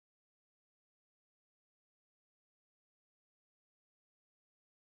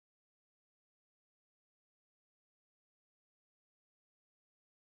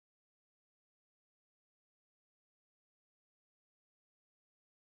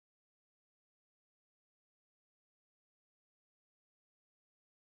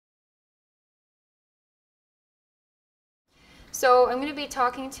So I'm going to be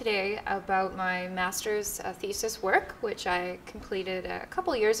talking today about my master's thesis work, which I completed a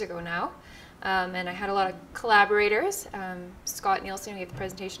couple years ago now. And I had a lot of collaborators. Scott Nielsen, we had the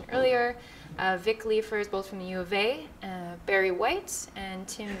presentation earlier, Vic Leifers, both from the U of A, Barry White, and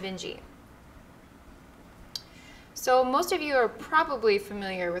Tim Vingy. So most of you are probably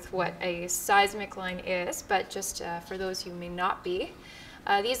familiar with what a seismic line is, but just for those who may not be,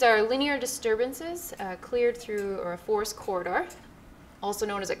 these are linear disturbances cleared through a forest corridor, also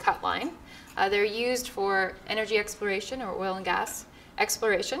known as a cut line. They're used for energy exploration or oil and gas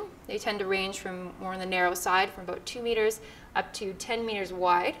exploration. They tend to range from more on the narrow side, from about 2 meters up to 10 meters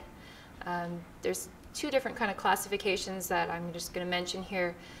wide. There's two different kind of classifications that I'm just going to mention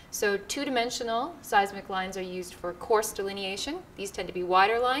here. So two-dimensional seismic lines are used for course delineation. These tend to be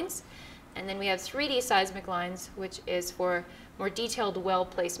wider lines. And then we have 3D seismic lines, which is for more detailed well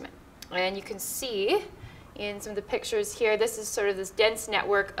placement. And you can see in some of the pictures here, this is sort of this dense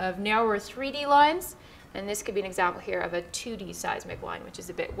network of narrower 3D lines. And this could be an example here of a 2D seismic line, which is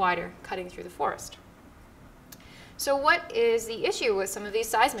a bit wider, cutting through the forest. So what is the issue with some of these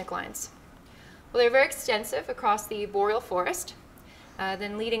seismic lines? Well, they're very extensive across the boreal forest,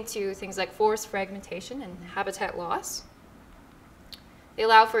 then leading to things like forest fragmentation and habitat loss. They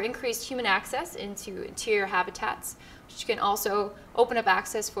allow for increased human access into interior habitats, which can also open up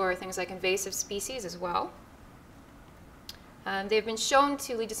access for things like invasive species as well. They've been shown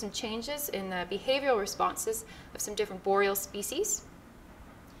to lead to some changes in the behavioral responses of some different boreal species.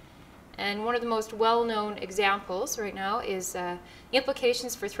 And one of the most well-known examples right now is the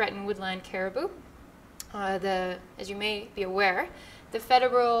implications for threatened woodland caribou. As you may be aware, the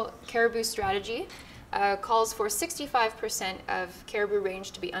federal caribou strategy calls for 65% of caribou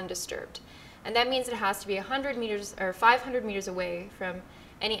range to be undisturbed. And that means it has to be 100 meters or 500 meters away from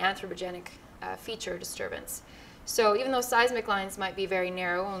any anthropogenic feature disturbance. So even though seismic lines might be very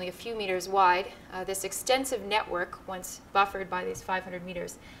narrow, only a few meters wide, this extensive network, once buffered by these 500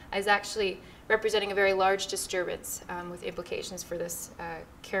 meters, is actually representing a very large disturbance with implications for this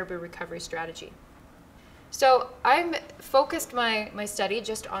caribou recovery strategy. So I've focused my study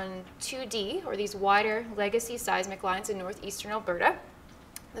just on 2D, or these wider legacy seismic lines in northeastern Alberta.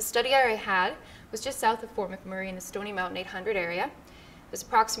 The study area I had was just south of Fort McMurray in the Stony Mountain 800 area. It was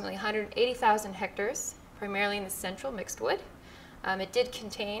approximately 180,000 hectares, primarily in the central mixed wood. It did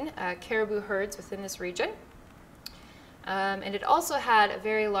contain caribou herds within this region. And it also had a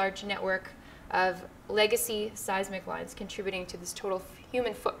very large network of legacy seismic lines contributing to this total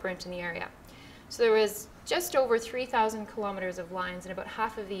human footprint in the area. So there was just over 3,000 kilometers of lines, and about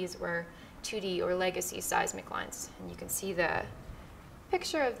half of these were 2D or legacy seismic lines. And you can see the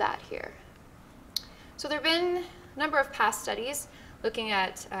picture of that here. So there have been a number of past studies looking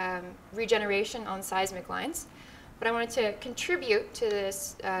at regeneration on seismic lines, but I wanted to contribute to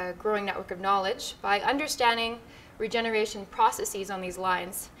this growing network of knowledge by understanding regeneration processes on these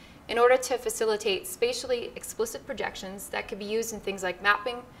lines in order to facilitate spatially explicit projections that could be used in things like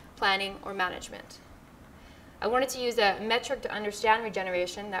mapping, planning, or management. I wanted to use a metric to understand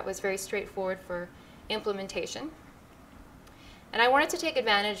regeneration that was very straightforward for implementation. And I wanted to take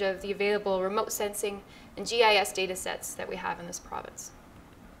advantage of the available remote sensing and GIS data sets that we have in this province.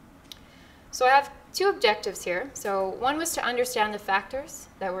 So I have two objectives here. So one was to understand the factors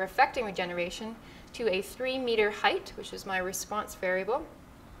that were affecting regeneration to a 3-meter height, which is my response variable.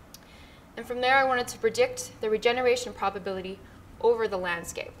 And from there, I wanted to predict the regeneration probability over the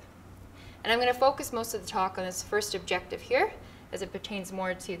landscape. And I'm going to focus most of the talk on this first objective here, as it pertains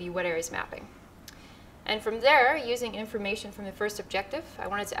more to the wet areas mapping. And from there, using information from the first objective, I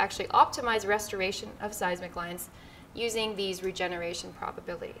wanted to actually optimize restoration of seismic lines using these regeneration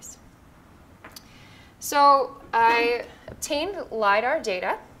probabilities. So I obtained LiDAR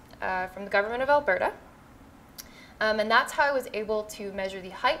data from the government of Alberta, and that's how I was able to measure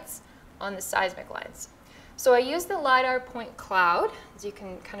the heights on the seismic lines. So I used the LiDAR point cloud, as you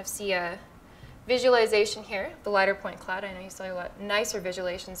can kind of see a visualization here, the LiDAR point cloud. I know you saw a lot nicer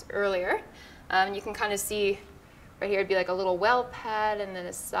visualizations earlier. You can kind of see right here, it'd be like a little well pad and then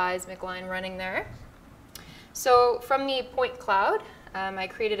a seismic line running there. So from the point cloud, I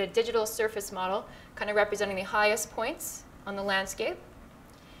created a digital surface model kind of representing the highest points on the landscape.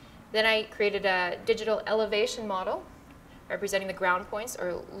 Then I created a digital elevation model representing the ground points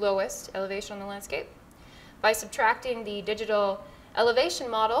or lowest elevation on the landscape. By subtracting the digital elevation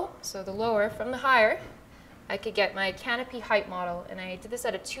model, so the lower from the higher, I could get my canopy height model, and I did this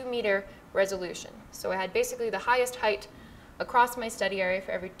at a 2-meter resolution. So I had basically the highest height across my study area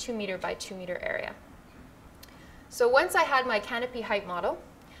for every 2-meter by 2-meter area. So once I had my canopy height model,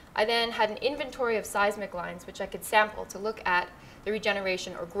 I then had an inventory of seismic lines which I could sample to look at the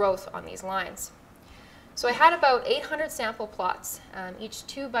regeneration or growth on these lines. So I had about 800 sample plots, each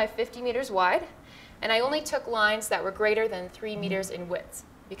 2 by 50 meters wide, and I only took lines that were greater than 3 meters in width,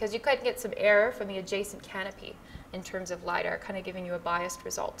 because you could get some error from the adjacent canopy in terms of LiDAR, kind of giving you a biased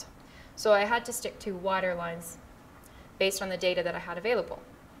result. So I had to stick to wider lines based on the data that I had available.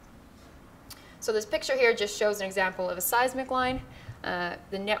 So this picture here just shows an example of a seismic line,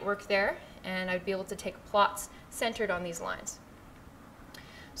 the network there, and I'd be able to take plots centered on these lines.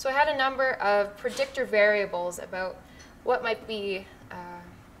 So I had a number of predictor variables about what might be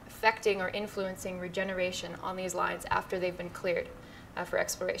affecting or influencing regeneration on these lines after they've been cleared for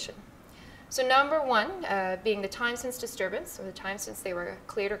exploration. So number one being the time since disturbance, or the time since they were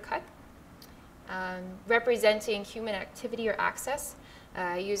cleared or cut, representing human activity or access.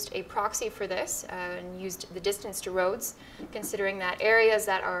 I used a proxy for this and used the distance to roads, considering that areas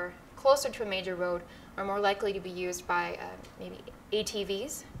that are closer to a major road are more likely to be used by maybe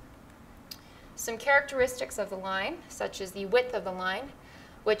ATVs. Some characteristics of the line, such as the width of the line,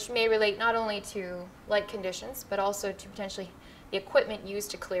 which may relate not only to light conditions, but also to potentially the equipment used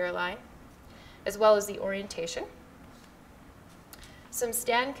to clear a line, as well as the orientation. Some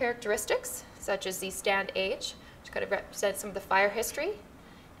stand characteristics, such as the stand age, which kind of represents some of the fire history,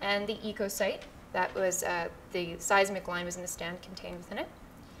 and the eco site, that was the seismic line was in the stand contained within it.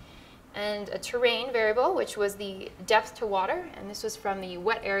 And a terrain variable, which was the depth to water, and this was from the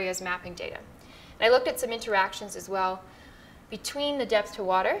wet areas mapping data. And I looked at some interactions as well between the depth to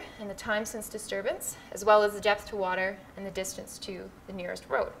water and the time since disturbance, as well as the depth to water and the distance to the nearest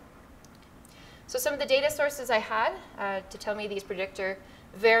road. So some of the data sources I had to tell me these predictor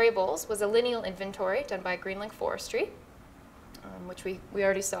variables was a lineal inventory done by Greenlink Forestry, which we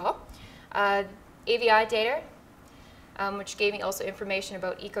already saw. AVI data, which gave me also information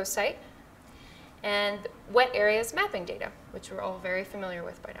about ecosite, and wet areas mapping data, which we're all very familiar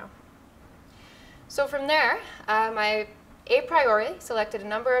with by now. So from there, I a priori selected a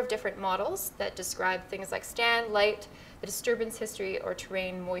number of different models that describe things like stand, light, the disturbance history, or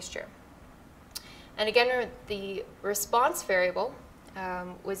terrain moisture. And again, the response variable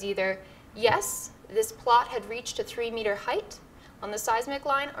was either yes, this plot had reached a 3-meter height on the seismic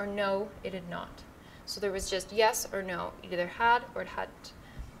line, or no, it had not. So there was just yes or no, it either had or it hadn't.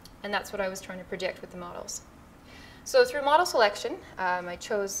 And that's what I was trying to predict with the models. So through model selection, I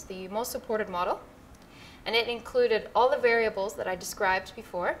chose the most supported model, and it included all the variables that I described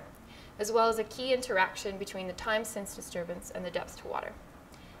before, as well as a key interaction between the time since disturbance and the depth to water.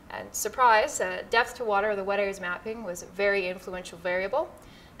 And surprise, depth to water, or the wet areas mapping, was a very influential variable,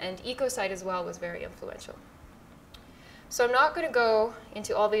 and ecosite as well was very influential. So I'm not going to go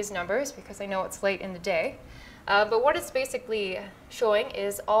into all these numbers because I know it's late in the day, but what it's basically showing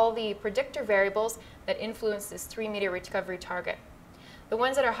is all the predictor variables that influence this 3-meter recovery target. The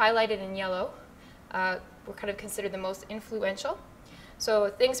ones that are highlighted in yellow were kind of considered the most influential. So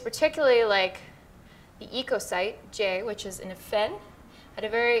things particularly like the ecosite, J, which is in a fen, had a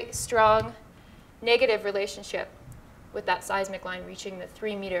very strong negative relationship with that seismic line reaching the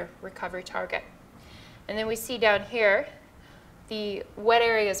 3-meter recovery target. And then we see down here the wet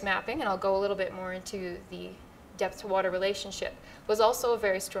areas mapping, and I'll go a little bit more into the depth to water relationship, was also a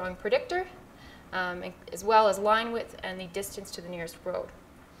very strong predictor, as well as line width and the distance to the nearest road.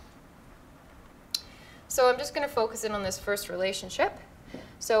 So I'm just going to focus in on this first relationship.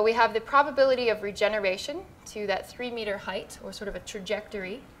 So we have the probability of regeneration to that 3-meter height, or sort of a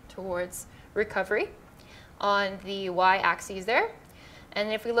trajectory towards recovery on the y-axis there.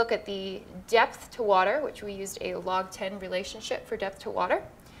 And if we look at the depth to water, which we used a log 10 relationship for depth to water,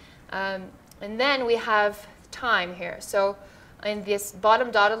 and then we have time here. So in this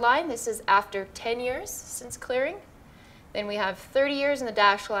bottom dotted line, this is after 10 years since clearing. Then we have 30 years in the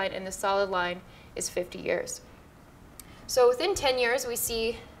dashed line, and the solid line is 50 years. So within 10 years, we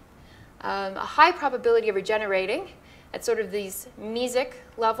see a high probability of regenerating at sort of these mesic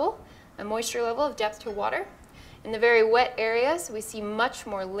level, a moisture level of depth to water. In the very wet areas, we see much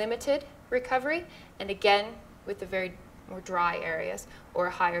more limited recovery, and again, with the very more dry areas, or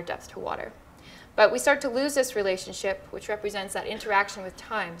a higher depth to water. But we start to lose this relationship, which represents that interaction with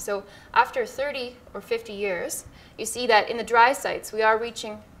time. So after 30 or 50 years, you see that in the dry sites, we are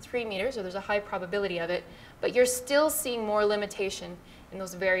reaching 3 meters, or there's a high probability of it, but you're still seeing more limitation in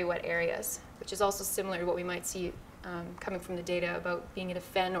those very wet areas, which is also similar to what we might see coming from the data about being in a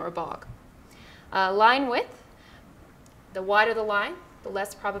fen or a bog. Line width, the wider the line, the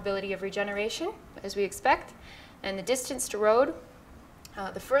less probability of regeneration, as we expect, and the distance to road,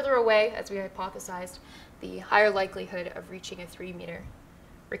 the further away, as we hypothesized, the higher likelihood of reaching a 3-meter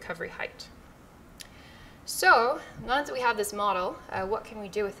recovery height. So now that we have this model, what can we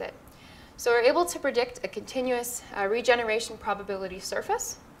do with it? So we're able to predict a continuous regeneration probability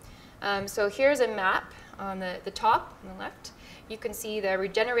surface. So here's a map on the top, on the left. You can see the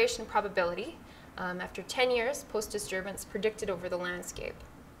regeneration probability after 10 years post-disturbance predicted over the landscape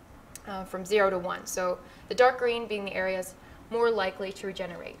from 0 to 1. So the dark green being the areas more likely to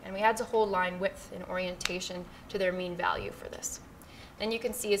regenerate. And we had to hold line width and orientation to their mean value for this. And you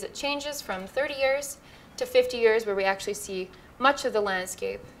can see as it changes from 30 years to 50 years, where we actually see much of the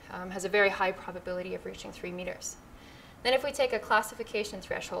landscape has a very high probability of reaching 3 meters. Then if we take a classification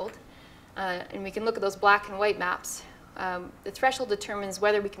threshold, and we can look at those black and white maps, the threshold determines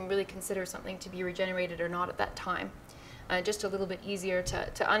whether we can really consider something to be regenerated or not at that time. Just a little bit easier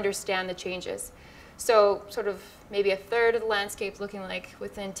to understand the changes. So sort of maybe a third of the landscape looking like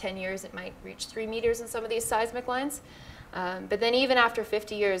within 10 years it might reach 3 meters in some of these seismic lines. But then even after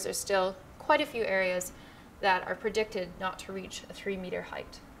 50 years, there's still quite a few areas that are predicted not to reach a 3-meter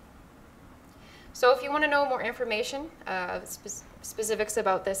height. So if you want to know more information, specifics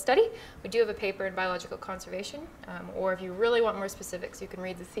about this study, we do have a paper in Biological Conservation, or if you really want more specifics, you can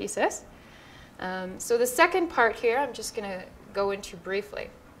read the thesis. So the second part here, I'm just going to go into briefly.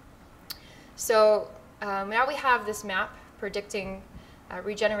 So now we have this map predicting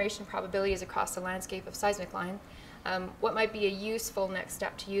regeneration probabilities across the landscape of seismic line. What might be a useful next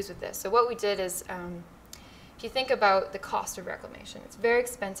step to use with this? So what we did is, if you think about the cost of reclamation, it's very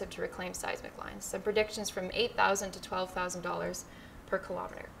expensive to reclaim seismic lines. Some predictions from $8,000 to $12,000 per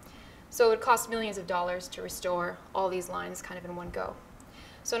kilometer. So it would cost millions of dollars to restore all these lines kind of in one go.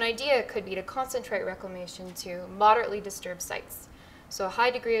 So an idea could be to concentrate reclamation to moderately disturbed sites. So a high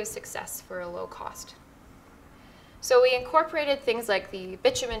degree of success for a low cost. So we incorporated things like the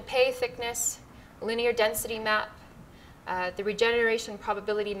bitumen pay thickness, linear density map, the regeneration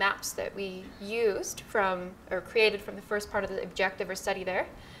probability maps that we used from, or created from the first part of the objective or study there,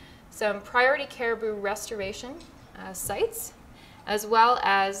 some priority caribou restoration sites, as well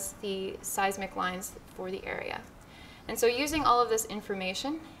as the seismic lines for the area. And so using all of this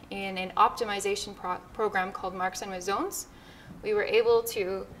information in an optimization program called Marxan with zones, we were able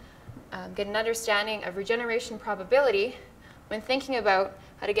to get an understanding of regeneration probability when thinking about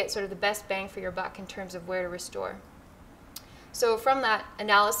how to get sort of the best bang for your buck in terms of where to restore. So from that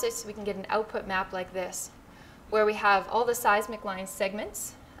analysis, we can get an output map like this, where we have all the seismic line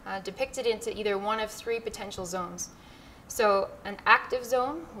segments depicted into either one of 3 potential zones. So an active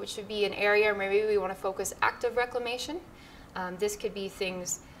zone, which would be an area where maybe we want to focus active reclamation. This could be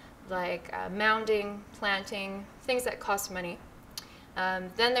things like mounding, planting, things that cost money.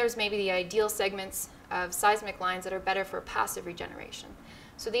 Then there's maybe the ideal segments of seismic lines that are better for passive regeneration.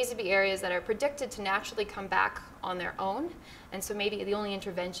 So these would be areas that are predicted to naturally come back on their own, and so maybe the only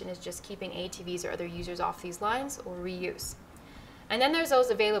intervention is just keeping ATVs or other users off these lines or reuse. And then there's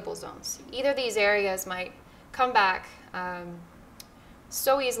those available zones. Either these areas might come back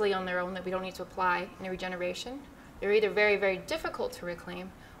so easily on their own that we don't need to apply any regeneration. They're either very, very difficult to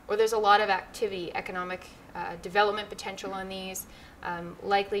reclaim, or there's a lot of activity, economic development potential on these,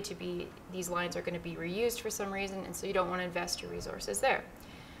 likely to be, these lines are going to be reused for some reason, and so you don't want to invest your resources there.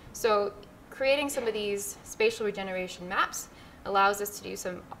 So creating some of these spatial regeneration maps allows us to do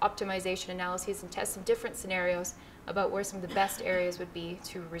some optimization analyses and test some different scenarios about where some of the best areas would be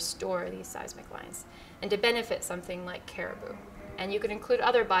to restore these seismic lines and to benefit something like caribou. And you can include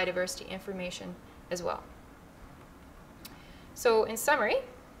other biodiversity information as well. So in summary,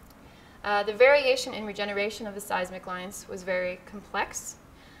 the variation in regeneration of the seismic lines was very complex,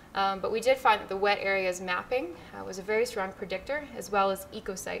 but we did find that the wet areas mapping was a very strong predictor, as well as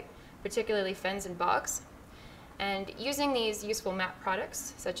ecosite, particularly fens and bogs. And using these useful map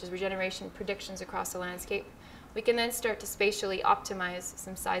products, such as regeneration predictions across the landscape, we can then start to spatially optimize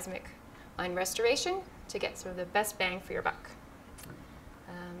some seismic line restoration to get sort of the best bang for your buck.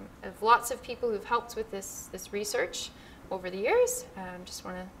 I have lots of people who've helped with this research over the years. Just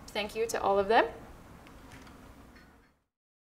want to thank you to all of them.